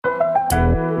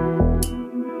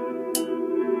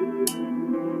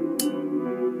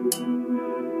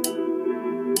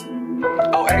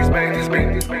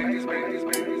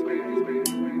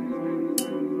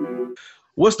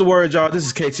What's the word, y'all? This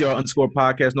is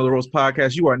KTR_podcast, Know the Ropes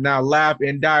podcast. You are now live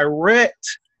and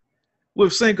direct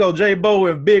with Cinco, J-Bo,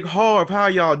 and Big Harv. How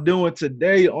y'all doing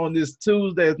today on this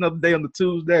Tuesday? It's another day on the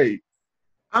Tuesday.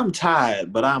 I'm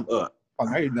tired, but I'm up. Oh,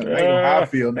 now you know how I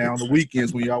feel now on the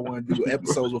weekends when y'all want to do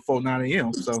episodes before 9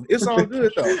 a.m. So it's all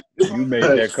good, though. You made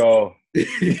that call.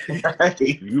 Right.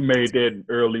 You made that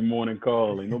early morning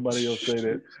call. Ain't nobody else say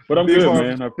that. But I'm Big good, Harv.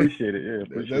 man. I appreciate it. Yeah,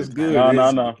 appreciate That's it.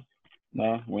 good.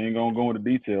 No. We ain't going to go into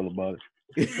detail about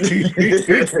it.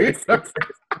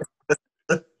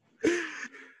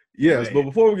 Yes, but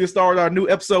before we get started, our new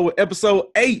episode with episode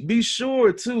 8, be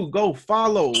sure to go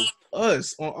follow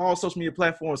us on all social media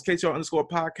platforms,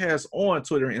 KTR_podcast on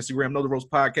Twitter and Instagram, Know the Ropes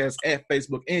Podcast at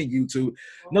Facebook and YouTube,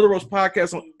 Know the Ropes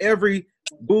Podcast on every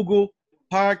Google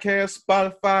Podcast,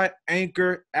 Spotify,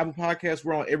 Anchor, Apple Podcasts.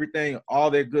 We're on everything,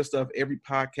 all that good stuff, every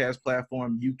podcast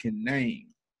platform you can name.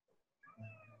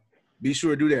 Be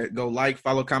sure to do that. Go like,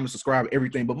 follow, comment, subscribe,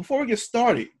 everything. But before we get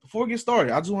started,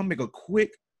 I just want to make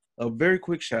a very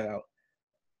quick shout out.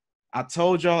 I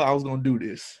told y'all I was going to do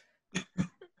this,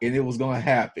 and it was going to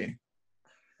happen.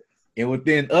 And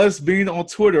within us being on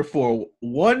Twitter for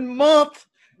 1 month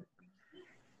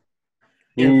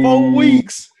and 4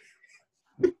 weeks,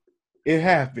 it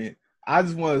happened. I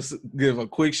just want to give a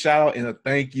quick shout out and a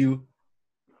thank you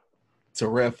to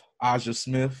Ref Aja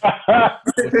Smith.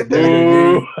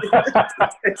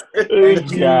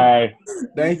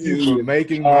 Thank you for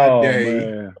making my day.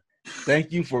 Man.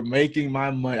 Thank you for making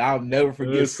my money. I'll never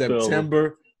forget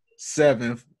September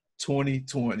 7th,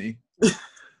 2020.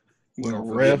 When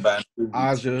Ref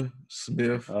Aja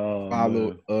Smith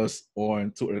followed us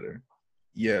on Twitter.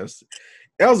 Yes.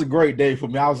 That was a great day for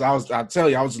me. I tell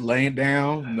you, I was laying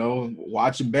down,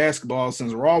 watching basketball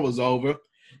since Raw was over.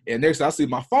 And next I see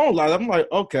my phone light up. I'm like,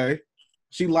 okay.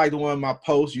 She liked one of my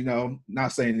posts,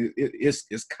 not saying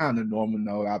it's kind of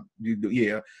normal.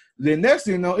 Yeah. Then next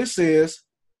thing you know, it says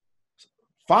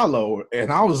follow.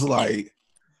 And I was like,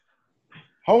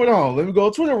 hold on, let me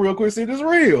go to Twitter real quick, see if it's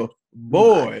real.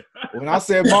 Boy, when I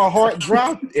said my heart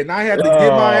dropped and I had to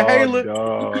get my inhaler.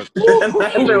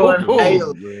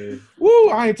 Woo,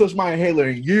 I ain't touched my inhaler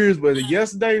in years, but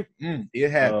yesterday, it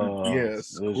happened.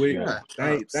 Yes. Quick.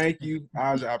 Thank you.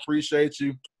 I appreciate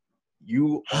you.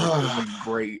 You are doing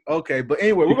great. Okay, but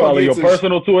anyway, we're follow gonna your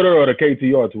personal Twitter or the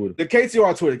KTR Twitter? The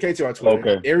KTR Twitter.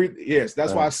 Okay. Yes,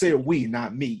 that's why I said we,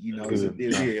 not me. Yeah. I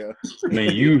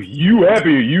mean, you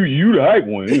happy? You the hype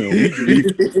one.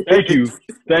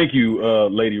 Thank you,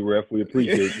 Lady Ref. We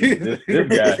appreciate you. This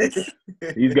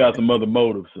guy, he's got some other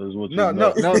motives. Is what No.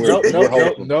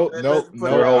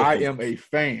 I am a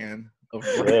fan of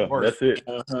Ref. That's it.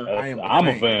 I'm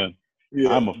a fan.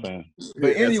 Yeah. I'm a fan.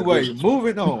 But anyway,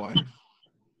 moving on.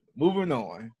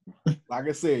 Like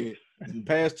I said, in the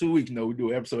past 2 weeks, we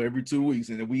do an episode every 2 weeks,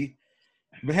 and we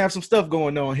have some stuff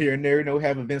going on here and there.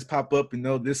 Have events pop up,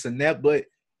 this and that. But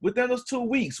within those 2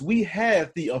 weeks, we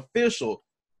have the official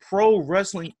Pro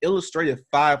Wrestling Illustrated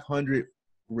 500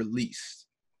 released.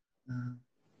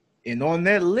 And on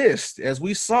that list, as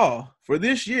we saw for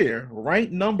this year,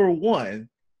 ranked number 1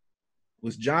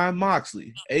 was Jon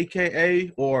Moxley,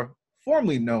 a.k.a. or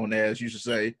formerly known as, you should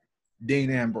say,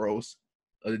 Dean Ambrose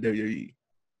of the WWE.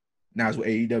 Now it's with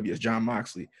AEW as Jon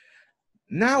Moxley.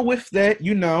 Now with that,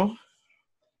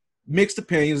 mixed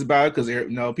opinions about it because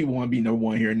people want to be number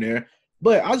 1 here and there.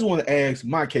 But I just want to ask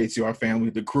my KTR family,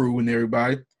 the crew and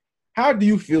everybody, how do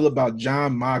you feel about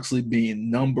Jon Moxley being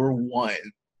number 1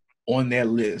 on that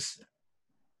list?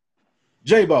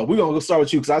 J-Bo, we're going to start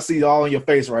with you because I see it all on your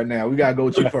face right now. We got to go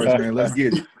with you first, man. Let's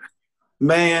get it.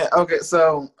 Man, okay,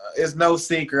 so it's no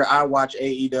secret. I watch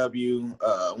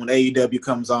AEW when AEW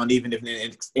comes on, even if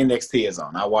NXT is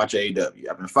on. I watch AEW.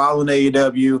 I've been following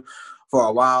AEW for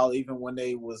a while, even when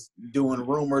they was doing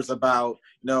rumors about,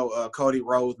 Cody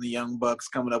Rhodes and the Young Bucks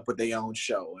coming up with their own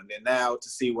show. And then now to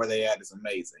see where they at is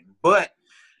amazing. But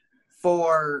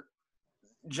for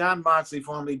Jon Moxley,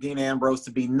 formerly Dean Ambrose,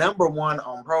 to be number 1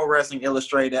 on Pro Wrestling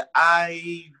Illustrated,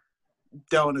 I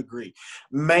don't agree.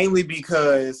 Mainly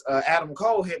because Adam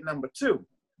Cole hit number 2.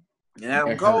 And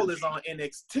Adam Cole is on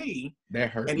NXT. That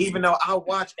hurt. And even though I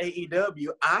watch AEW,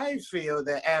 I feel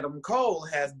that Adam Cole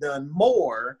has done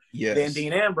more than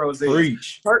Dean Ambrose is.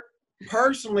 Preach.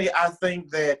 Personally, I think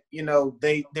that,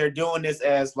 they're doing this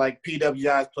as like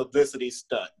PWI's publicity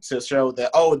stunt to show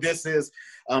that, this is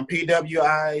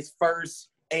PWI's first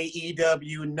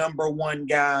AEW number 1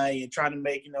 guy and trying to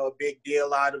make, a big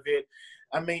deal out of it.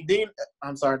 I mean,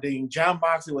 Jon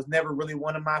Moxley was never really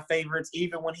one of my favorites,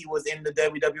 even when he was in the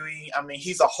WWE. I mean,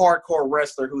 he's a hardcore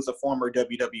wrestler who's a former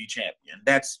WWE champion.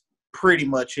 That's pretty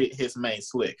much his main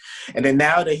slick. And then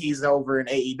now that he's over in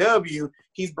AEW,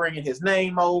 he's bringing his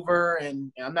name over.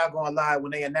 And I'm not going to lie,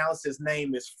 when they announce his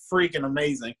name, it's freaking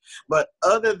amazing. But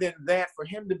other than that, for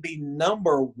him to be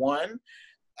number one,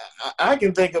 I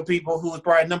can think of people who is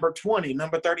probably number 20,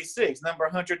 number 36, number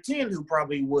 110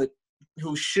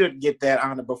 who should get that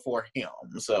honor before him.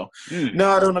 So, no,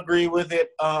 I don't agree with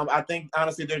it. I think,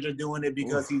 honestly, they're just doing it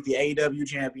because he's the AEW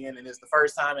champion, and it's the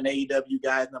first time an AEW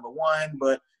guy is number one.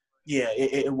 But, yeah,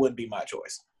 it wouldn't be my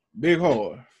choice. Big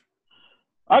Hard.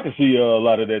 I can see a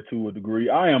lot of that to a degree.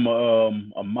 I am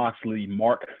a Moxley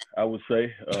mark, I would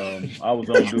say. I was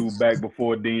on dude back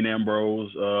before Dean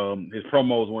Ambrose. His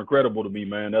promos were incredible to me,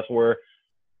 man. That's where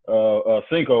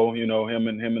Cinco, you know, him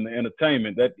and the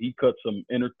entertainment, that he cut some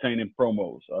entertaining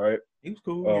promos. All right, he was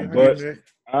cool. But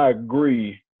I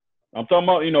agree. I'm talking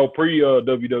about, you know, pre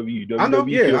WWE. I know.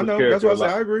 Yeah, I know. That's what I said.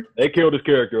 I agree. They killed his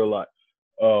character a lot.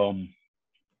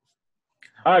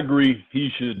 I agree.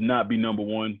 He should not be number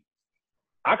one.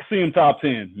 I can see him top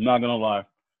 10. I'm not gonna lie.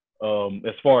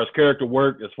 As far as character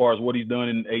work, as far as what he's done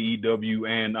in AEW,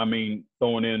 and I mean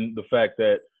throwing in the fact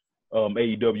that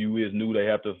AEW is new, they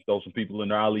have to throw some people in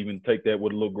there. I'll even take that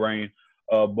with a little grain.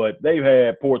 But they've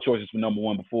had poor choices for number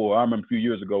one before. I remember a few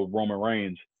years ago, Roman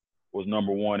Reigns was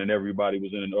number one, and everybody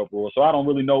was in an uproar. So I don't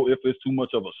really know if it's too much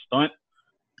of a stunt.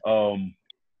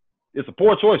 It's a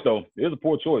poor choice, though. It is a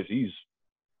poor choice. He's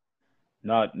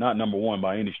not number one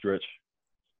by any stretch.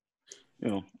 You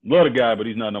know, love the guy, but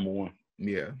he's not number one.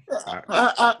 Yeah,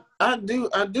 I do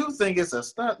think it's a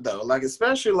stunt though. Like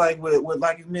especially like with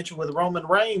like you mentioned with Roman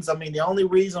Reigns. I mean, the only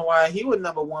reason why he was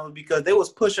number one was because they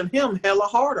was pushing him hella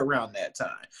hard around that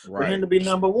time for him to be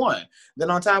number one.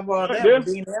 Then on top of all that,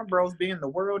 with Dean Ambrose being the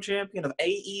world champion of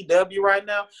AEW right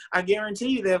now, I guarantee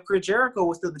you that if Chris Jericho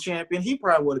was still the champion, he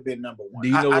probably would have been number one. Do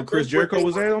you know where Chris Jericho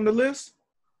was at on the list?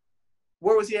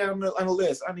 Where was he at on the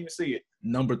list? I didn't even see it.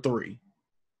 Number 3.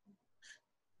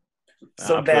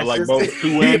 So I feel like both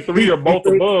 2 and 3 are both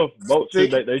above.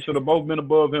 They should have both been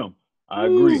above him. I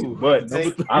agree. But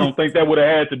I don't think that would have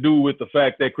had to do with the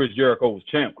fact that Chris Jericho was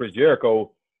champ. Chris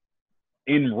Jericho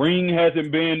in ring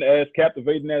hasn't been as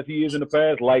captivating as he is in the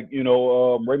past. Like, you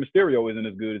know, Rey Mysterio isn't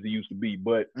as good as he used to be.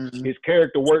 But his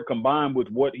character work combined with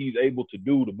what he's able to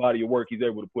do, the body of work he's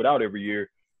able to put out every year,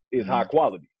 is high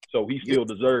quality. So he still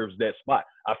deserves that spot.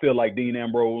 I feel like Dean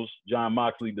Ambrose, Jon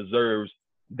Moxley deserves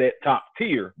that top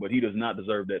tier, but he does not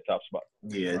deserve that top spot.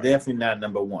 Yeah, definitely not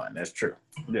number one. That's true.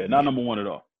 Yeah, not number one at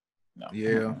all. No.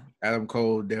 Yeah, Adam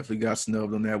Cole definitely got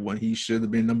snubbed on that one. He should have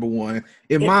been number one,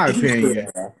 in my opinion.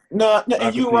 No,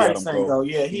 you're right, Sango.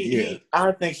 Yeah,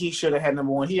 I think he should have had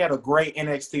number one. He had a great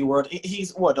NXT World.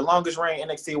 He's the longest reigning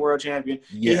NXT World Champion.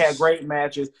 Yes. He had great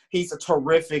matches. He's a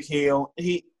terrific heel.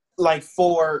 He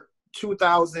for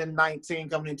 2019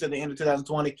 coming into the end of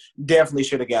 2020, definitely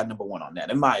should have got number one on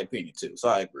that, in my opinion too. So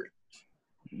I agree.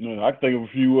 No, I can think of a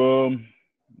few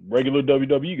regular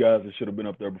WWE guys that should have been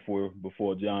up there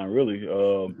before John. Really,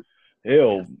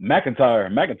 hell,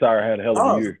 McIntyre had a hell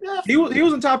of a year. Yeah. He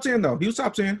was in top 10 though. He was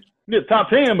top 10. Yeah, top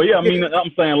 10, but yeah, I mean,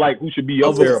 I'm saying like who should be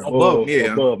up there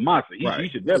above Moxley. He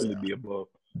should definitely be above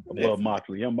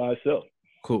Moxley, him by himself.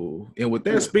 Cool. And with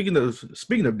that, speaking of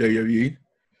WWE.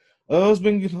 There's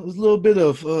been a little bit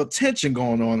of tension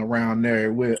going on around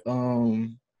there with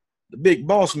the big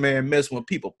boss man messing with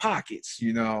people's pockets,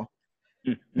 you know.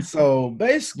 So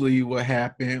basically what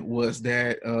happened was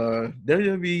that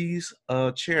WWE's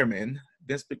chairman,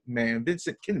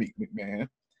 Vincent Kennedy McMahon,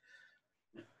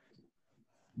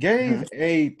 gave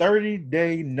a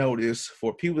 30-day notice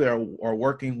for people that are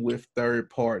working with third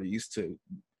parties to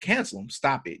cancel them,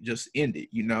 stop it, just end it,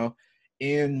 you know.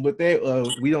 And with that,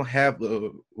 we don't have a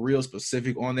real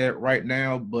specific on that right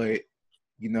now, but,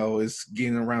 you know, it's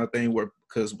getting around a thing where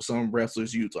because some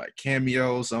wrestlers use like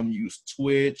Cameo, some use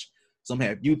Twitch, some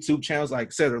have YouTube channels, like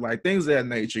et cetera, like things of that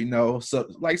nature, you know. So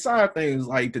like side things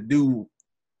like to do,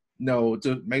 you know,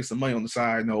 to make some money on the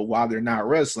side, you know, while they're not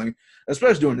wrestling,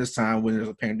 especially during this time when there's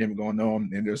a pandemic going on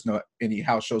and there's not any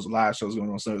house shows or live shows going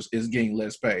on. So it's getting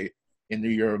less pay and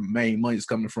your main money is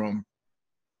coming from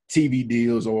TV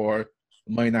deals or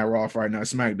Monday Night Raw, Friday Night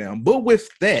SmackDown. But with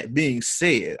that being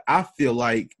said, I feel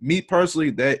like, me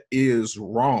personally, that is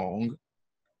wrong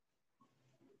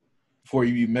for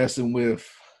you to be messing with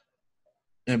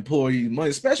employee money,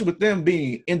 especially with them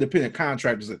being independent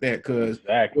contractors at that, because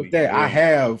with that, I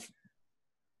have,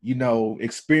 you know,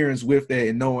 experience with that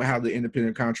and knowing how the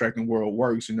independent contracting world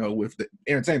works, you know, with the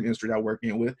entertainment industry that I work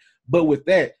in with. But with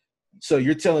that, so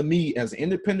you're telling me as an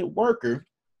independent worker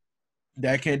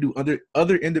that I can't do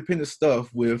other independent stuff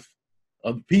with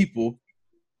other people,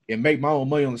 and make my own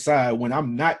money on the side when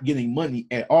I'm not getting money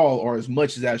at all or as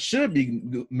much as I should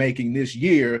be making this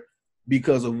year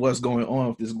because of what's going on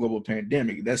with this global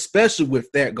pandemic, especially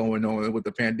with that going on with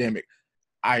the pandemic.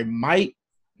 I might,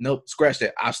 nope, scratch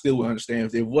that. I still would understand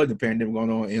if there wasn't a pandemic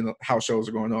going on and house shows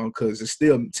are going on because it's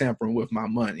still tampering with my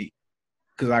money.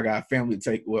 Because I got a family to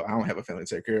take. Well, I don't have a family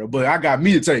to take care of, but I got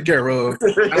me to take care of.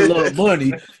 I love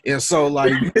money, and so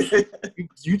like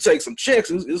you take some checks,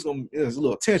 there's a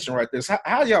little tension right there. So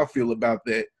how y'all feel about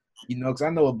that? You know, because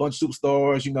I know a bunch of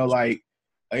superstars. You know, like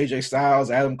AJ Styles,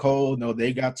 Adam Cole. You know,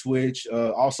 they got Twitch.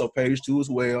 Also Page 2 as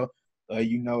well.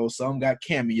 You know, some got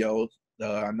Cameo.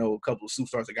 I know a couple of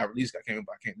superstars that got released got Cameo,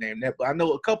 but I can't name that. But I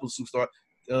know a couple of superstars.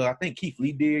 I think Keith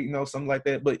Lee did. You know, something like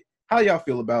that. But how y'all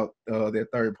feel about their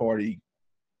third party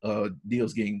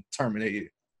deals getting terminated?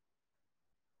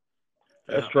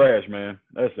 That's trash, man.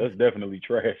 That's definitely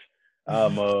trash.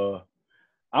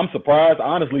 I'm surprised. I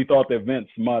honestly thought that Vince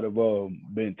might have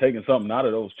been taking something out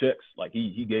of those checks. Like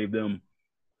he gave them.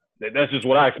 That's just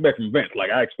what I expect from Vince. Like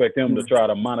I expect him to try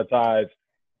to monetize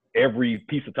every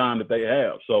piece of time that they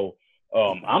have. So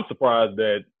I'm surprised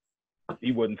that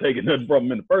he wasn't taking nothing from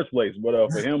him in the first place.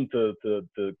 But for him to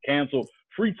cancel,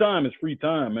 free time is free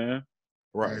time, man.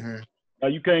 Right. Mm-hmm. Now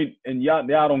you can't, and y'all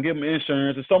don't give them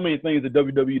insurance. There's so many things that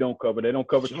WWE don't cover. They don't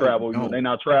cover travel. You know, they're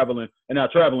not traveling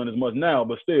as much now,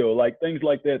 but still, like things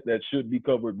like that should be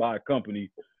covered by a company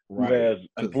who has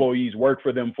employees work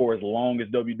for them for as long as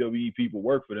WWE people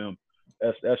work for them.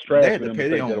 That's trash. They had for to them pay to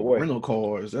their take that own away. rental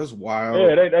cars. That's wild.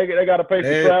 Yeah, they got to pay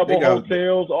for travel,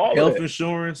 hotels, all health of that.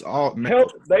 insurance, all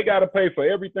health. They got to pay for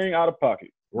everything out of pocket.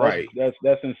 Right.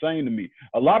 That's insane to me.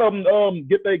 A lot of them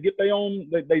get their own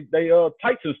they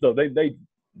tights and stuff.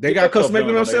 They got custom make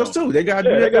them themselves too. They got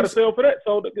to sell for that.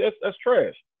 So that's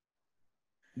trash.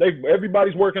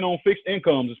 Everybody's working on fixed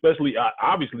incomes, especially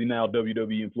obviously now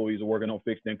WWE employees are working on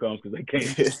fixed incomes because they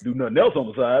can't do nothing else on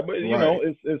the side. But you know,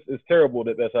 it's terrible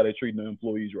that's how they're treating their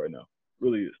employees right now.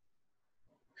 Really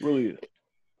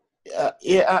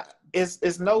is.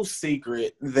 It's no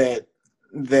secret that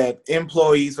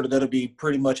employees for the WWE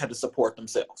pretty much have to support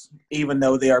themselves. Even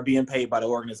though they are being paid by the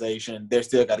organization, they're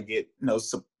still got to get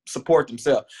support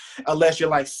themselves. Unless you're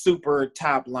like super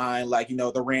top line, like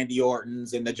the Randy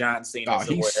Ortons and the John Cenas.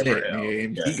 Oh, he's set,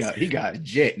 man. Yeah. He got a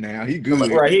jet now. He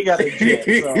good. Right, he got a jet.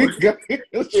 So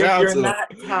if you're not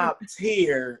top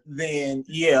tier, then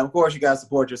yeah, of course you got to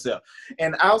support yourself.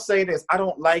 And I'll say this: I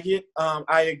don't like it.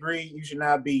 I agree. You should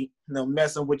not be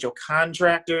messing with your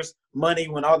contractors' money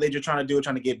when all they're just trying to do is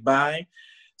trying to get by.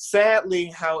 Sadly,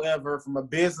 however, from a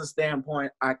business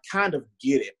standpoint, I kind of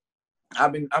get it. I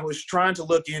was trying to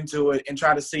look into it and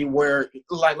try to see where,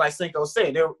 like Cinco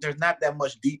said, there's not that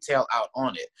much detail out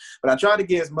on it. But I tried to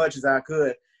get as much as I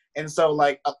could. And so,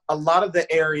 like, a lot of the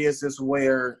areas is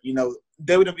where,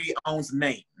 WWE owns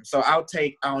name. So I'll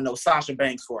take, Sasha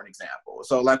Banks for an example.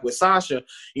 So, like, with Sasha,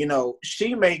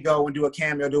 she may go and do a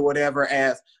cameo, do whatever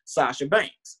as Sasha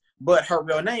Banks. But her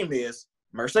real name is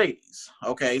Mercedes.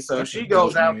 Okay, so she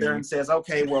goes out there and says,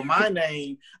 okay, well, my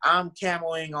name, I'm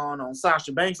camoing on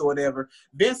Sasha Banks or whatever.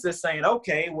 Vince is saying,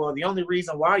 okay, well, the only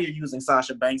reason why you're using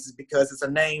Sasha Banks is because it's a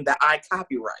name that I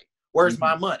copyright. Where's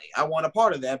my money? I want a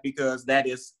part of that because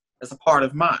that's a part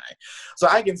of mine. So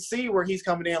I can see where he's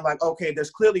coming in like, okay,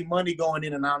 there's clearly money going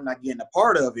in and I'm not getting a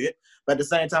part of it. But at the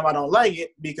same time, I don't like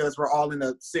it because we're all in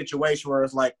a situation where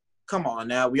it's like, come on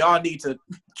now, we all need to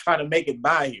try to make it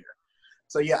by here.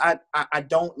 So, yeah, I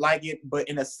don't like it, but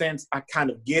in a sense, I kind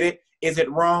of get it. Is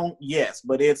it wrong? Yes,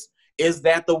 but is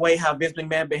that the way how Vince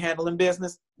McMahon been handling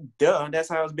business? Duh, that's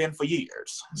how it's been for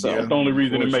years. So that's the only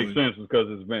reason it makes sense is because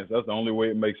it's Vince. That's the only way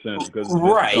it makes sense because it's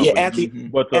right. Yeah, at the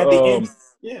end,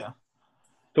 yeah.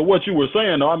 To what you were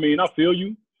saying, though, I mean, I feel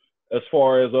you as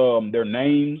far as their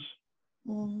names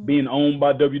being owned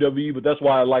by WWE, but that's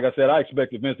why, like I said, I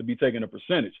expected Vince to be taking a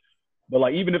percentage. But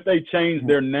like, even if they changed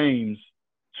their names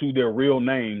to their real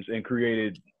names and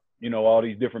created, all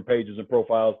these different pages and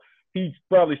profiles, he'd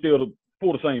probably still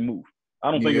pull the same move.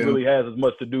 I don't think it really has as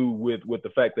much to do with the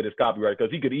fact that it's copyright because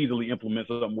he could easily implement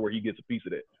something where he gets a piece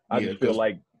of that. I just feel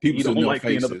like he don't like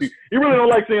seeing other people. He really don't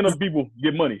like seeing other people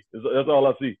get money. That's all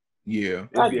I see. Yeah.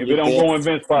 If it don't go in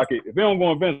Vince's pocket,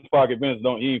 Vince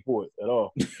he ain't for it at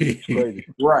all. It's crazy.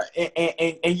 Right.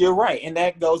 And you're right. And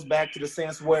that goes back to the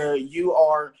sense where you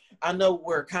are, I know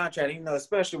we're a contract,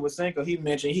 especially with Cinco, he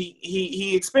mentioned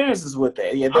he experiences with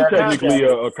that. Yeah, I'm technically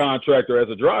a contractor as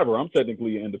a driver. I'm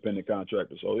technically an independent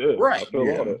contractor. So yeah. Right. I feel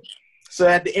all that. So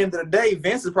at the end of the day,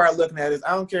 Vince is probably looking at it.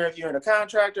 I don't care if you're a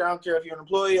contractor, I don't care if you're an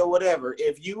employee or whatever.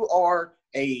 If you are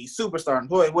a superstar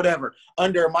employee, whatever,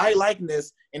 under my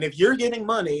likeness. And if you're getting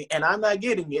money and I'm not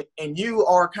getting it, and you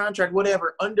are contract,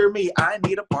 whatever, under me, I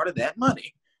need a part of that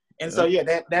money. And so,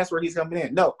 that's where he's coming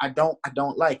in. No, I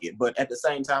don't like it. But at the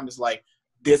same time, it's like,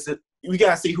 we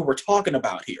got to see who we're talking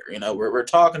about here. You know, we're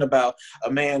talking about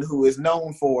a man who is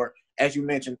known for, as you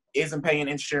mentioned, isn't paying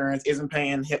insurance, isn't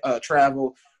paying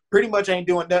travel, pretty much ain't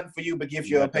doing nothing for you but gives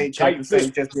you a paycheck.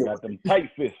 Got them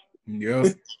tight fists. Yeah.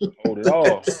 Hold it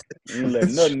all. You ain't let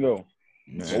nothing go.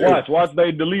 Watch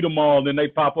they delete them all, then they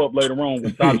pop up later on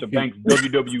with Sasha Banks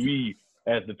WWE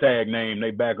as the tag name.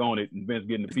 They back on it, and Vince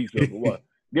getting a piece of it. What?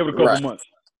 Give it a couple months.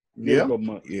 Yeah,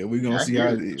 we're gonna see how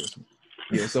it is.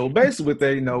 Yeah, so basically with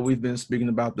that, you know, we've been speaking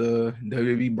about the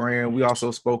WWE brand. We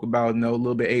also spoke about, you know, a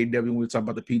little bit AEW when we talked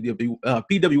about the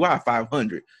PWI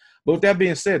 500. But with that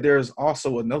being said, there's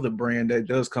also another brand that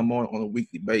does come on a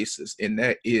weekly basis, and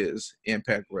that is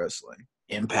Impact Wrestling.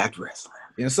 Impact Wrestling.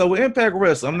 And so with Impact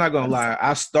Wrestling, I'm not going to lie,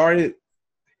 I started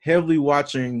heavily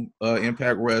watching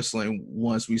Impact Wrestling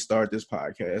once we started this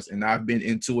podcast, and I've been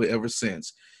into it ever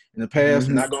since. In the past,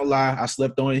 I'm not going to lie, I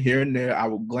slept on it here and there. I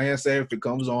will glance at it if it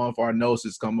comes on, if I know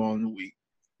it's come on in the week.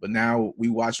 But now we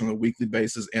watch on a weekly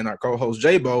basis, and our co-host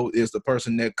J-Bo is the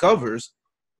person that covers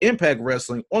Impact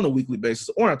Wrestling on a weekly basis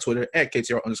on our Twitter at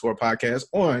KTR_podcast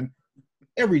on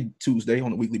every Tuesday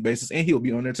on a weekly basis, and he'll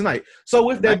be on there tonight. So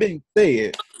with that being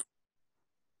said,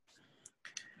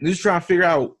 I'm just trying to figure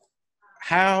out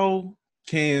how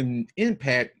can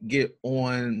Impact get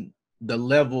on the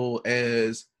level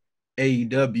as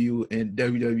AEW and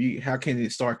WWE? How can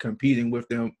it start competing with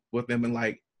them in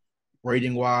like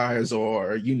rating wise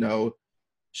or, you know,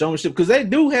 showmanship, because they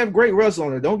do have great wrestlers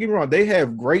on there. Don't get me wrong, they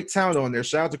have great talent on there.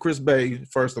 Shout out to Chris Bay,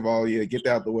 first of all. Yeah, get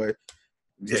that out the way.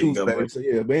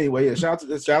 But anyway, shout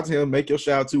out to him. Make your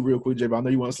shout out too real quick, Jay. I know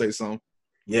you want to say something.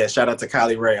 Yeah, shout out to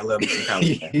Kylie Ray. I love me some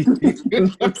Kylie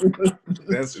Ray.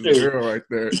 That's his girl right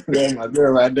there. That's my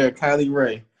girl right there, Kylie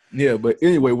Ray. Yeah, but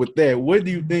anyway, with that, what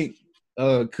do you think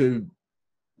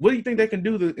they can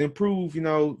do to improve, you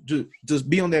know, just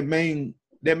be on that main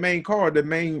card, the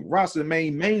main roster, the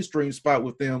main mainstream spot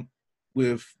with them,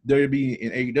 with WWE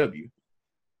and AEW?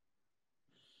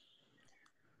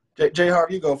 Jay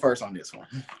Harvey, you go first on this one.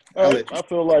 I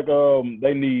feel like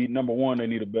they need, number one, they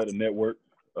need a better network,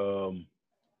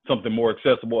 something more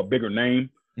accessible, a bigger name.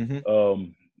 You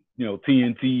know,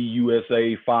 TNT,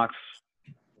 USA, Fox.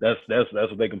 That's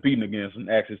what they're competing against, and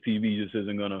Access TV just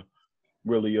isn't gonna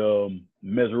really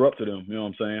measure up to them. You know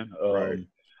what I'm saying? Right.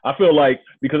 I feel like,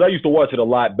 because I used to watch it a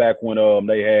lot back when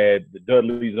they had the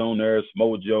Dudleys on there,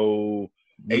 Mojo,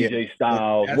 AJ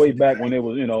Styles, way back when it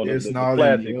was, you know,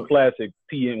 the classic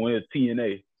TN, when it was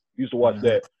TNA. Used to watch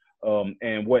that.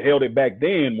 And what held it back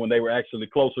then, when they were actually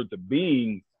closer to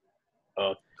being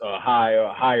a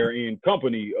higher end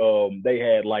company, they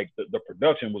had like the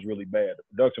production was really bad. The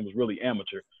production was really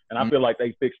amateur. And I feel like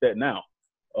they fixed that now.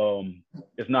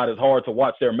 It's not as hard to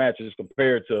watch their matches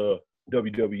compared to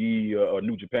WWE or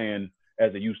New Japan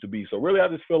as it used to be. So really, I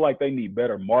just feel like they need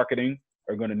better marketing.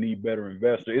 Are going to need better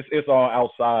investors. It's all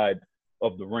outside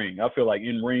of the ring. I feel like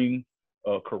in ring,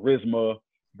 charisma,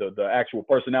 the actual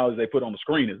personalities they put on the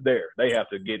screen is there. They have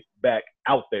to get back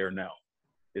out there now,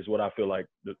 is what I feel like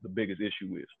the biggest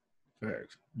issue is.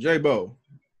 Thanks. J-Bo,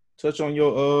 touch on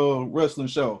your wrestling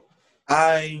show.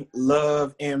 I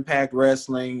love Impact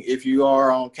Wrestling. If you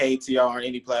are on KTR or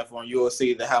any platform, you will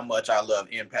see how much I love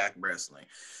Impact Wrestling.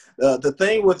 The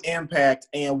thing with Impact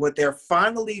and what they're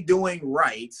finally doing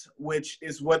right, which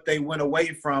is what they went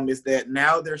away from, is that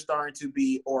now they're starting to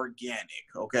be organic,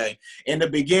 okay? In the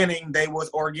beginning, they was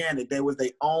organic. They was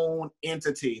their own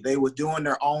entity. They was doing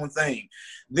their own thing.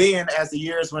 Then, as the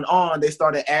years went on, they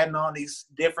started adding on these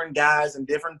different guys and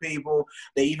different people.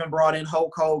 They even brought in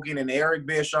Hulk Hogan and Eric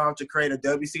Bischoff to create a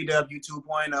WCW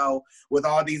 2.0 with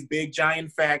all these big,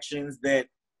 giant factions that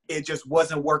it just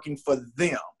wasn't working for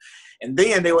them. And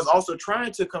then they was also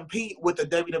trying to compete with the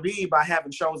WWE by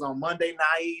having shows on Monday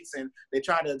nights, and they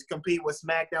tried to compete with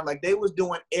SmackDown. Like, they was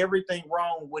doing everything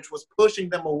wrong, which was pushing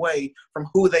them away from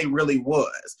who they really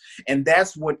was. And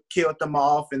that's what killed them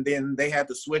off. And then they had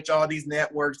to switch all these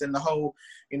networks and the whole,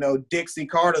 you know, Dixie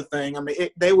Carter thing. I mean,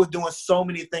 they was doing so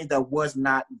many things that was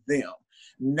not them.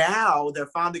 Now they're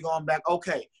finally going back,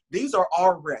 okay, these are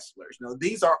our wrestlers. You know,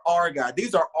 these are our guys.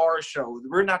 These are our shows.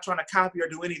 We're not trying to copy or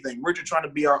do anything. We're just trying to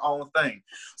be our own thing.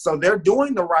 So they're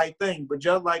doing the right thing. But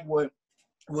just like what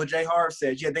what Jay Harv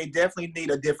says, yeah, they definitely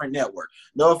need a different network.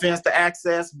 No offense to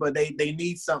Access, but they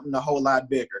need something a whole lot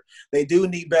bigger. They do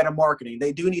need better marketing.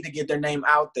 They do need to get their name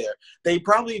out there. They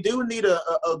probably do need a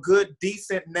good,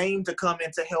 decent name to come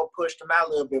in to help push them out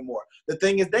a little bit more. The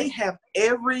thing is, they have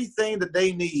everything that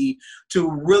they need to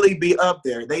really be up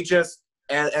there. They just,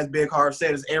 as Big Harv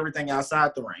said, is everything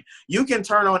outside the ring. You can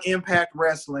turn on Impact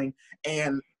Wrestling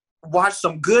and watch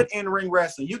some good in-ring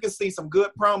wrestling. You can see some good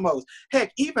promos.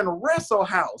 Heck, even Wrestle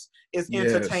House is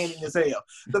entertaining as hell.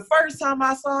 The first time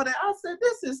I saw that, I said,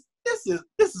 this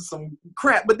is some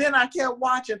crap. But then I kept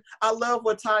watching. I love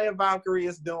what Taya Valkyrie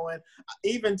is doing.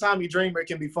 Even Tommy Dreamer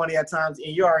can be funny at times,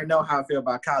 and you already know how I feel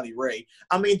about Kylie Ray.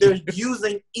 I mean, they're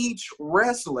using each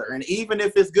wrestler, and even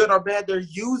if it's good or bad, they're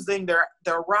using their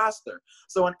roster.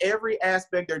 So in every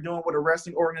aspect, they're doing what a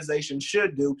wrestling organization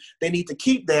should do. They need to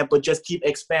keep that, but just keep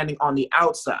expanding on the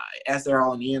outside as they're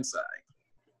all on the inside.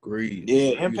 Agreed.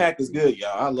 Yeah, Impact is good,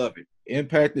 y'all. I love it.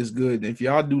 Impact is good. If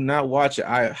y'all do not watch it,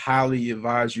 I highly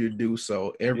advise you to do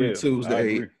so. Every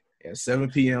Tuesday at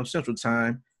 7 p.m. Central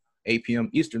Time, 8 p.m.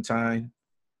 Eastern Time,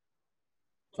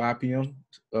 5 p.m.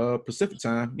 Pacific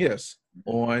Time. Yes,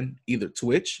 on either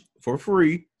Twitch for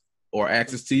free or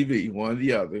Access TV, one or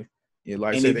the other. Yeah,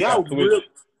 like and I said, if y'all Twitch.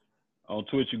 On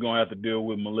Twitch, you're going to have to deal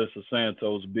with Melissa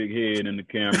Santos' big head in the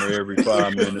camera every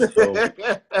 5 minutes. So that's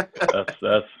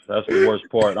the worst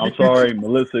part. I'm sorry,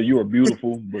 Melissa, you are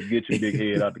beautiful, but get your big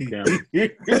head out the camera.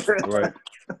 Right.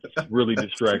 It's really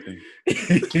distracting.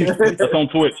 That's on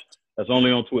Twitch. That's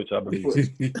only on Twitch, I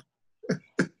believe.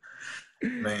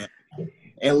 Man.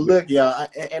 And look, y'all,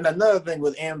 and another thing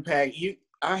with Impact,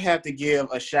 I have to give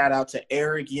a shout out to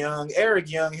Eric Young.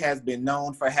 Eric Young has been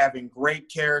known for having great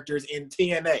characters in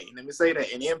TNA. Let me say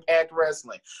that, in Impact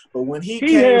Wrestling. But when he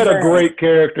had a great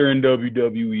character in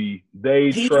WWE. They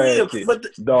trashed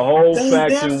it. The whole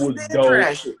faction was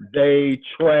dope. They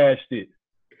trashed it.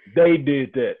 They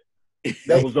did that.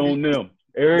 That was on them.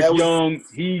 Eric Young,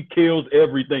 he kills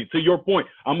everything. To your point,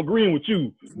 I'm agreeing with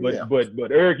you,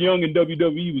 but Eric Young in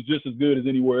WWE was just as good as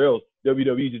anywhere else.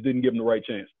 WWE just didn't give him the right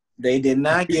chance. They did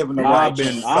not give him the right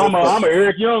chance. I'm an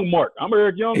Eric Young mark. I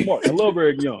love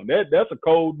Eric Young. That's a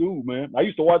cold dude, man. I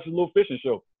used to watch his little fishing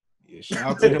show. Yeah,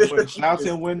 shout out to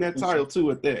him winning that title too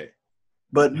at that.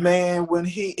 But man, when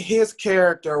his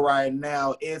character right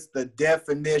now is the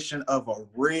definition of a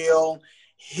real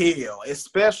heel,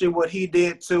 especially what he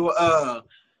did to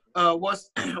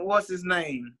what's his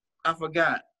name? I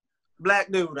forgot.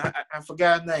 Black dude. I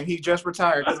forgot his name. He just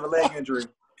retired because of a leg injury.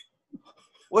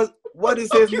 What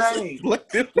is his name?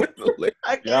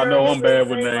 Y'all know I'm bad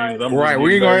with names. Right,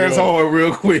 we ain't gonna answer hard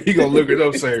real quick. He gonna look it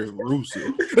up, say Russo.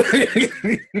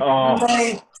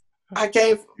 I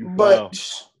can't.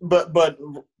 But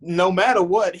no matter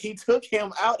what, he took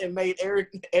him out and made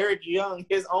Eric Young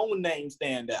his own name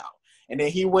stand out. And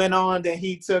then he went on. Then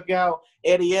he took out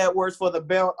Eddie Edwards for the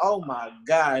belt. Oh my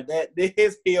God,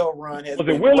 his heel run has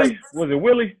been Willie? great. Was it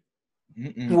Willie?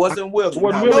 Wasn't Willie.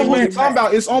 What you talking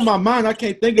about? It's on my mind. I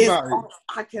can't think about it.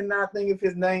 I cannot think of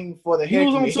his name for the He heck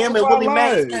was of on it. Him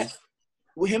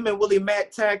and Willie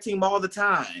Mack tag team all the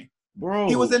time. Bro,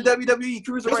 he was in WWE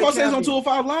Cruiserweight. That's why I say it's on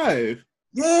 205 Live.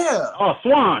 Yeah. Oh,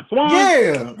 Swan.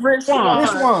 Yeah. Rich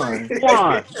Swan.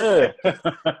 Yeah.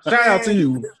 Shout out to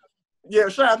you. Yeah,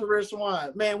 shout out to Rich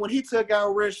Swann. Man, when he took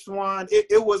out Rich Swann,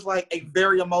 it was like a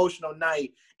very emotional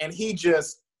night, and he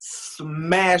just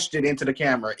smashed it into the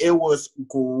camera. It was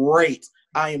great.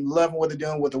 I am loving what they're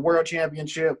doing with the World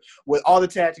Championship, with all the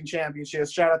tag team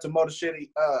championships. Shout out to Motor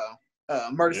City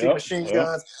Machine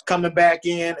Guns coming back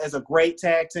in as a great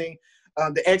tag team.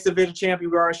 The X Division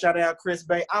champion, we already shouted out Chris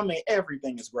Bay. I mean,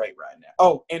 everything is great right now.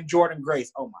 Oh, and Jordan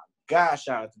Grace. Oh my gosh,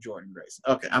 shout out to Jordan Grace.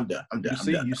 Okay, I'm done.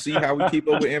 You see how we keep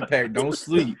up with Impact. Don't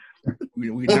sleep.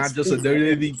 We're not just a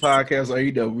WWE podcast or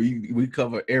AEW. We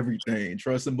cover everything.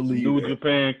 Trust and believe. New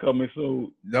Japan coming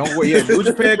soon. Don't worry. Yeah, New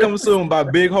Japan coming soon by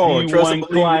Big Hard. Trust and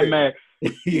believe. Climax.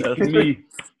 That's me.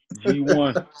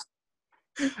 G1.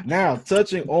 Now,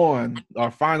 touching on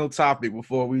our final topic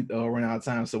before we run out of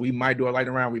time. So we might do a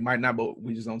lightning round. We might not, but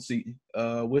we just don't see.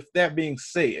 With that being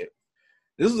said,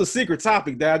 this was a secret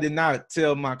topic that I did not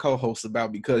tell my co-hosts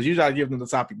about because usually I give them the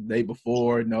topic the day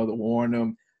before, to warn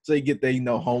them so they get their,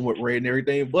 homework ready and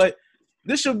everything. But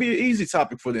this should be an easy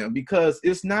topic for them because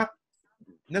it's not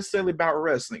necessarily about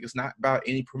wrestling. It's not about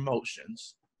any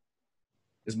promotions.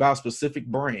 It's about a specific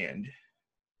brand.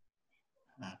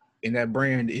 And that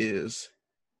brand is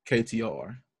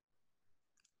KTR,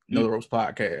 No Ropes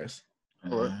Podcast.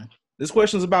 Mm-hmm. This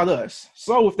question is about us.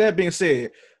 So with that being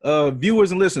said,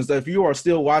 viewers and listeners, if you are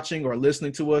still watching or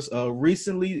listening to us,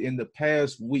 recently in the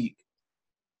past week,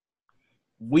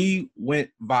 we went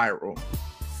viral.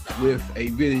 with a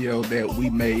video that we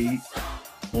made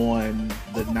on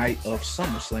the night of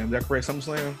SummerSlam. Is that correct?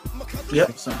 SummerSlam?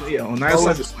 Yep. Yeah, on night of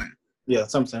SummerSlam. Yeah,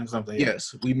 something. Yeah.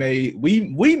 Yes, we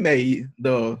made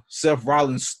the Seth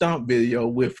Rollins stomp video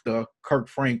with the Kirk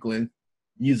Franklin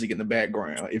music in the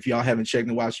background. If y'all haven't checked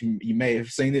and watched, you may have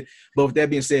seen it. But with that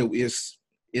being said,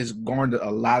 it's garnered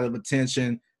a lot of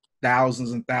attention,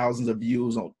 thousands and thousands of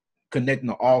views on connecting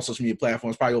to all social media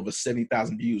platforms. Probably over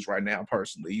 70,000 views right now,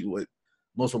 personally, with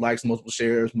multiple likes, multiple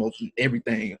shares,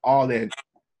 everything, all that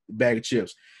bag of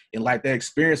chips. And like that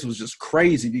experience was just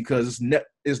crazy because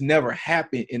it's never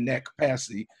happened in that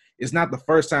capacity. It's not the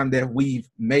first time that we've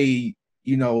made,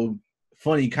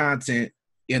 funny content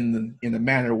in the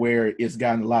manner where it's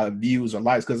gotten a lot of views or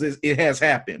likes, because it has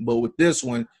happened. But with this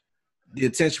one, the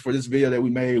attention for this video that we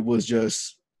made was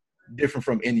just different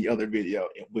from any other video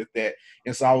with that.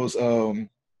 And so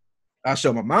I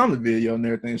showed my mom the video and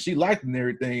everything. She liked it and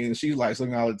everything, and she liked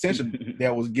looking at all the attention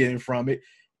that was getting from it,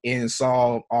 and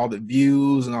saw all the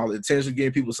views and all the attention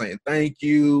getting, people saying thank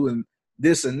you and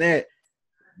this and that.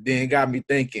 Then got me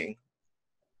thinking,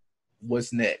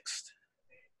 what's next?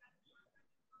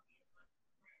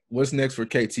 What's next for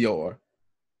KTR?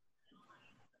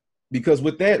 Because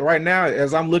with that right now,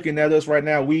 as I'm looking at us right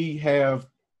now, we have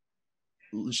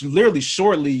literally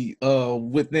shortly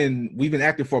we've been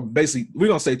active for basically, we're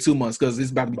going to say 2 months because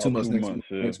it's about to be 2 months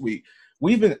next week.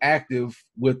 We've been active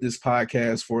with this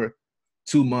podcast for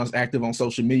 2 months, active on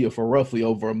social media for roughly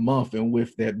over a month. And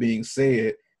with that being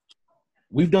said,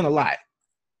 we've done a lot.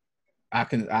 I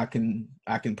can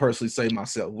personally say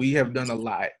myself, we have done a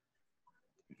lot.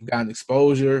 Gotten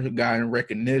exposure, gotten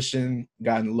recognition,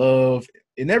 gotten love,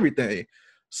 and everything.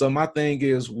 So my thing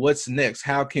is, what's next?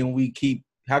 How can we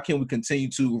continue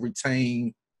to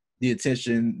retain the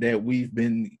attention that we've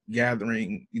been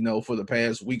gathering, for the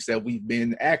past weeks that we've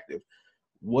been active?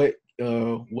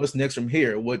 What's next from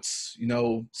here?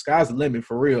 Sky's the limit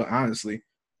for real, honestly,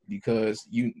 because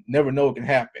you never know what can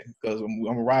happen. Because I'm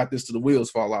gonna ride this till the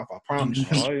wheels fall off. I promise you.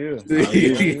 Oh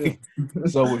yeah.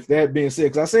 So with that being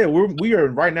said, because I said we are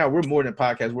right now, we're more than a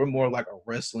podcast. We're more like a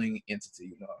wrestling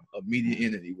entity, a media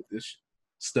entity with this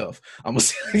stuff. I'm gonna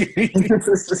say.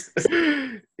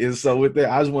 And so with that,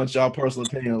 I just want y'all personal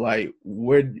opinion. Like,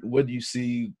 what do you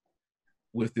see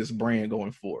with this brand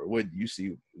going forward? What do you see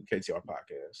with KTR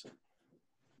Podcast?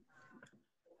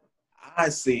 I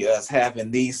see us having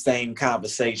these same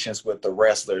conversations with the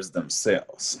wrestlers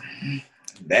themselves.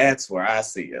 That's where I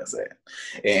see us at.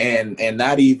 And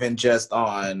not even just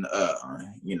on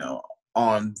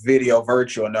on video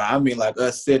virtual. No, I mean like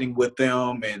us sitting with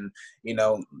them and,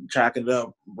 chalking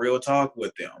up real talk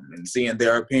with them and seeing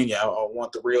their opinion. I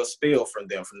want the real spiel from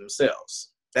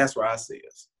themselves. That's where I see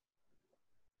us.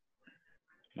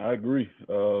 I agree.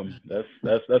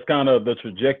 That's kind of the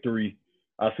trajectory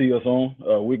I see us on.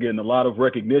 We're getting a lot of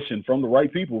recognition from the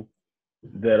right people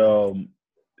that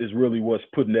is really what's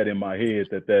putting that in my head,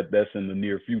 that's in the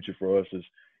near future for us, is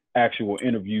actual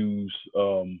interviews,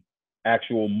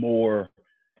 actual more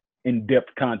in-depth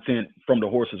content from the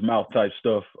horse's mouth type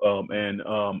stuff. And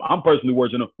I'm personally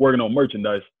working on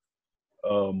merchandise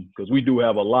because we do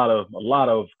have a lot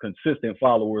of consistent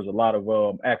followers, a lot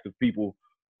of active people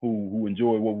who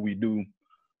enjoy what we do.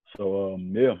 So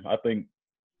I think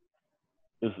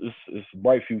it's a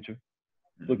bright future.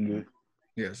 Looking good.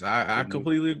 Yes, I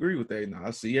completely agree with that.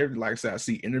 I see like I said, I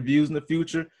see interviews in the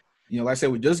future. Like I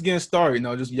said, we're just getting started.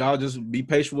 Y'all just be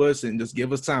patient with us and just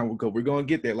give us time because we're gonna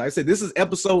get there. Like I said, this is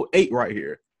episode 8 right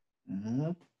here.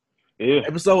 Mm-hmm. Yeah,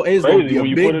 episode 8 is gonna be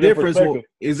a big difference.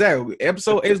 Exactly,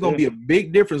 episode 8 is gonna be a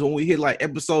big difference when we hit like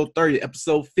episode 30,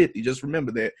 episode 50. Just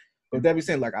remember that. But that be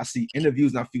saying, like, I see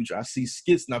interviews in our future. I see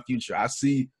skits in our future. I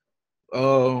see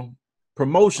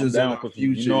promotions in our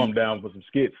future. I'm down for some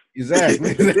skits.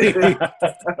 Exactly.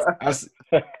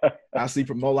 I see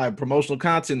promotional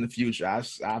content in the future.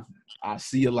 I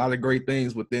see a lot of great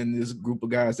things within this group of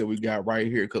guys that we got right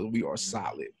here because we are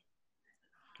solid.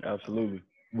 Absolutely.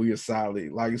 We are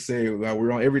solid. Like I said,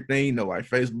 we're on everything, like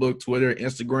Facebook, Twitter,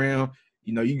 Instagram.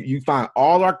 You find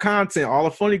all our content, all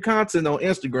the funny content on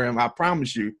Instagram. I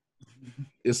promise you.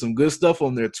 There's some good stuff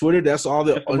on there. Twitter, that's all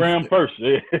the Instagram first.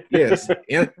 Yeah. Yes.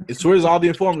 And Twitter's all the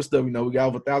informative stuff. We got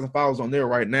over 1,000 followers on there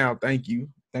right now. Thank you.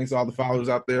 Thanks to all the followers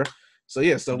out there. So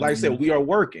yeah, so like I said, we are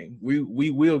working.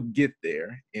 We will get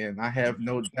there. And I have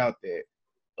no doubt that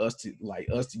us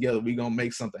together, we're gonna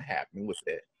make something happen with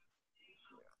that.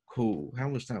 Cool. How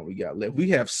much time we got left? We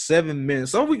have 7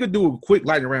 minutes. So we could do a quick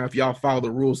lightning round if y'all follow the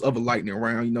rules of a lightning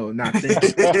round, not thinking.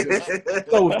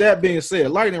 So with that being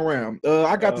said, lightning round.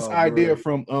 I got this idea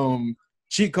from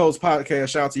Cheat Codes Podcast.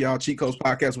 Shout out to y'all, Cheat Codes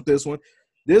Podcast, with this one.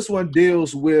 This one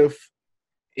deals with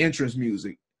entrance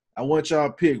music. I want y'all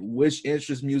to pick which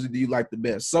entrance music do you like the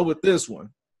best. So with this one,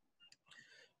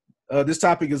 this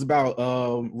topic is about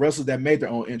wrestlers that made their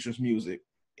own entrance music.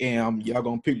 And y'all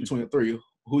going to pick between the three.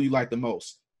 Who you like the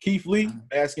most? Keith Lee,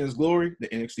 Bask in His Glory, the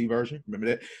NXT version.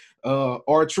 Remember that?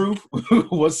 R-Truth,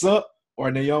 What's Up?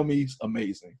 Or Naomi's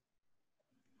Amazing.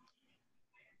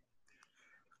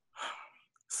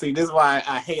 See, this is why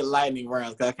I hate lightning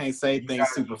rounds, because I can't say things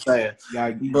super fast.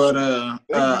 Yeah, but I'm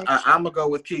going to go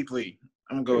with Keith Lee.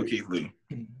 I'm going to go with Keith Lee.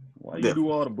 Why you do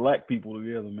all the black people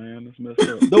together, man? That's messed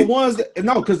up. The ones that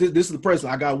because this is the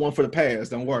present. I got one for the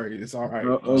past. Don't worry, it's all right.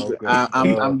 Okay.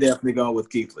 I'm definitely going with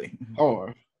Keith Lee.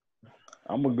 Or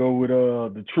I'm gonna go with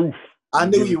the Truth. I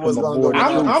knew you was gonna go.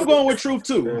 I'm going with Truth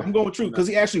too. Yeah. I'm going with Truth because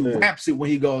he actually raps it when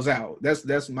he goes out.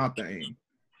 That's my thing.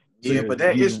 So, yeah, but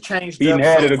that is changed. He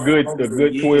had it a good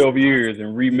 12 years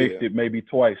and remixed it maybe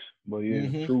twice. But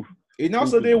yeah, Truth. And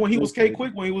also did when he was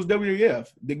K-Quick when he was WWF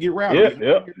to get rowdy.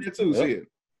 Yeah.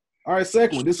 All right,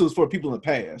 second one. This was for people in the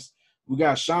past. We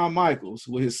got Shawn Michaels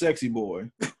with his Sexy Boy.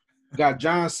 We got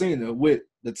John Cena with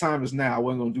The Time Is Now. I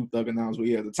wasn't going to do Thugonomics, but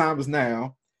yeah, The Time Is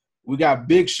Now. We got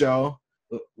Big Show.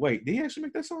 Wait, did he actually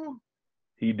make that song?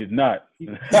 He did not.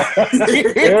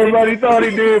 Everybody thought he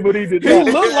did, but he did not.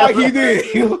 He looked like he did.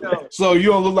 So you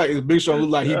don't look like Big Show look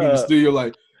like he be in the studio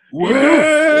like,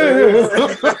 yeah,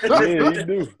 he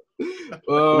do.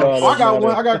 I got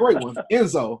one. I got a great one.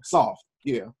 Enzo, Soft.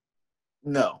 Yeah.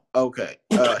 No. Okay.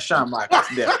 Shawn Michaels.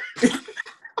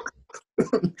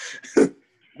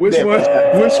 Which one?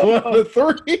 Which one of the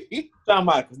three? Shawn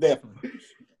Michaels, definitely.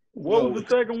 What was the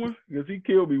second one? Because he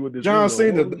killed me with this. John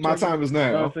Cena, My Time Is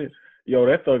Now. Yo,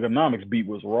 that Thugonomics beat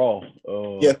was raw.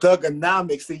 Yeah,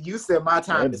 Thugonomics. See, you said My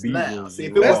Time Is Now. See,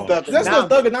 if it was Thugonomics. That's what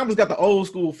Thugonomics got the old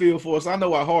school feel for us. So I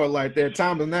know I hard like that.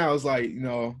 Time Is Now is like,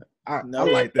 I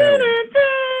like that one.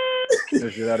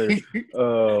 That shit out of here.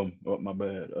 Oh, my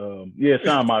bad. Yeah,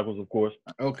 Shawn Michaels, of course.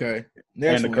 Okay.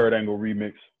 Next and the Kurt Angle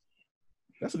remix.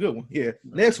 That's a good one. Yeah.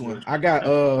 Next one. I got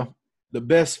the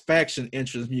best faction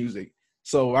entrance music.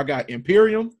 So I got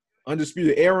Imperium,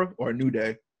 Undisputed Era, or New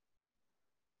Day.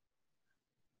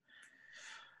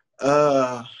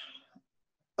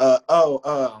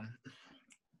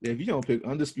 If you don't pick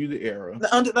Undisputed Era.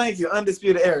 Thank you,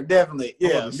 Undisputed Era, definitely.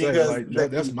 Yeah,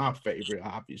 because that's my favorite,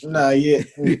 obviously.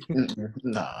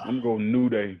 Nah. I'm going New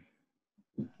Day.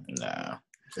 Nah.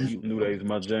 New Day is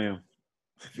my jam.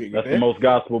 That's the most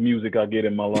gospel music I get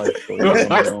in my life. So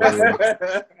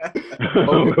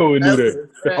I'm going New Day.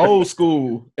 Old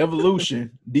school,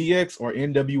 Evolution, DX, or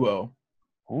NWO?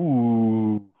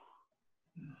 Ooh.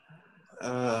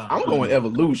 I'm going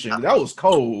Evolution. That was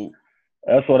cold.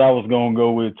 That's what I was going to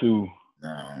go with, too.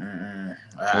 I'm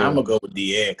going to go with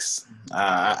DX.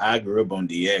 I grew up on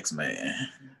DX, man.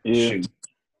 Yeah. Shoot.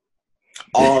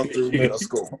 All through middle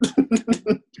school.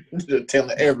 Just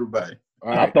telling everybody.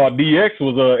 Right. I thought DX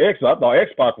was X. I thought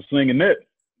X-Pac was singing that.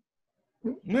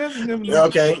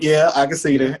 Okay, yeah, I can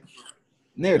see that.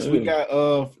 Next, we got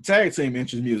tag team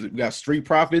entrance music. We got Street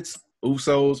Profits,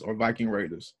 Usos, or Viking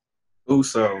Raiders.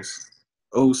 Usos.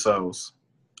 Yeah,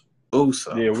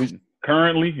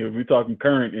 if we're talking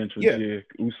current entrance,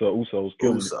 Usos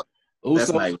killing it.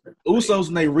 Usos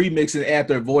and they remix and add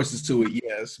their voices to it,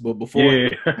 yes. But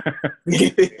before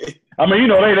I mean,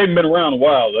 they've been around a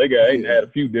while. They had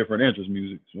a few different entrance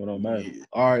music, so it don't matter.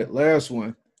 All right, last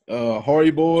one.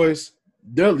 Hardy Boys,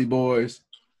 Dudley Boys,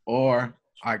 or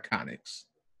Iconics.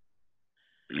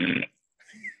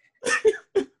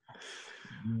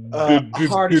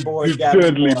 Hardy Boys got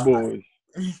Dudley Boys.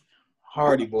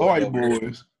 Hardy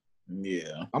Boys.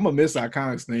 Yeah. I'm gonna miss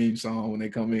Iconics theme song when they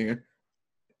come in.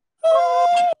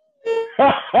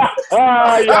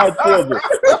 Y'all children.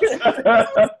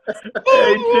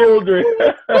 Hey, children.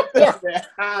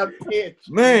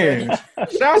 Man,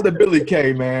 shout out to Billy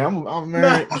Kay, man. I'm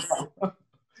man.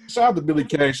 Shout out to Billy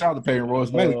Kay. Shout out to Peyton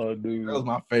Royce. Man, that was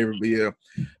my favorite. But yeah.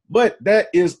 But that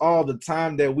is all the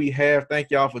time that we have. Thank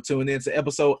y'all for tuning in to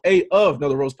episode 8 of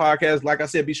Another Rose Podcast. Like I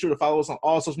said, be sure to follow us on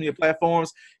all social media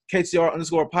platforms.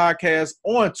 KTR_podcast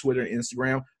on Twitter and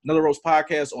Instagram. Another Rose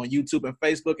Podcast on YouTube and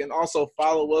Facebook. And also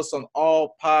follow us on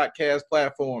all podcast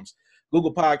platforms.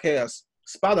 Google Podcasts,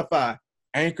 Spotify,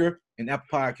 Anchor, and Apple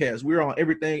Podcasts. We're on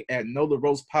everything at Another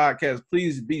Rose Podcast.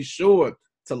 Please be sure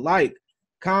to like,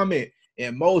 comment,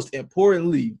 and most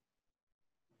importantly,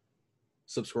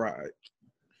 subscribe.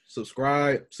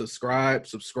 Subscribe, and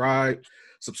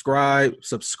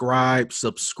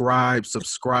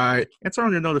turn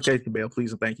on your notification bell,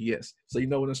 please, and thank you, yes, so you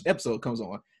know when this episode comes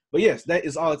on. But yes, that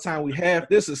is all the time we have.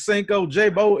 This is Cinco,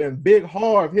 J-Bo, and Big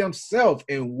Harv himself,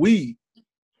 and we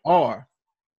are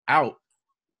out.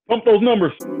 Pump those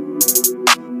numbers.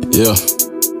 Yeah.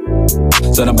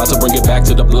 Said I'm about to bring it back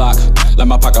to the block. Like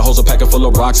my pocket holds a packet full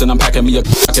of rocks, and I'm packing me a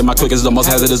and my click is the most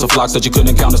hazardous of flocks that you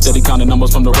couldn't count. Steady counting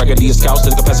numbers from the raggediest couch to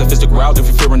the pacifistic route. If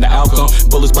you're fearing the outcome,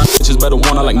 bullets burn bitches better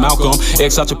warn her like Malcolm.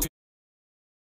 X out your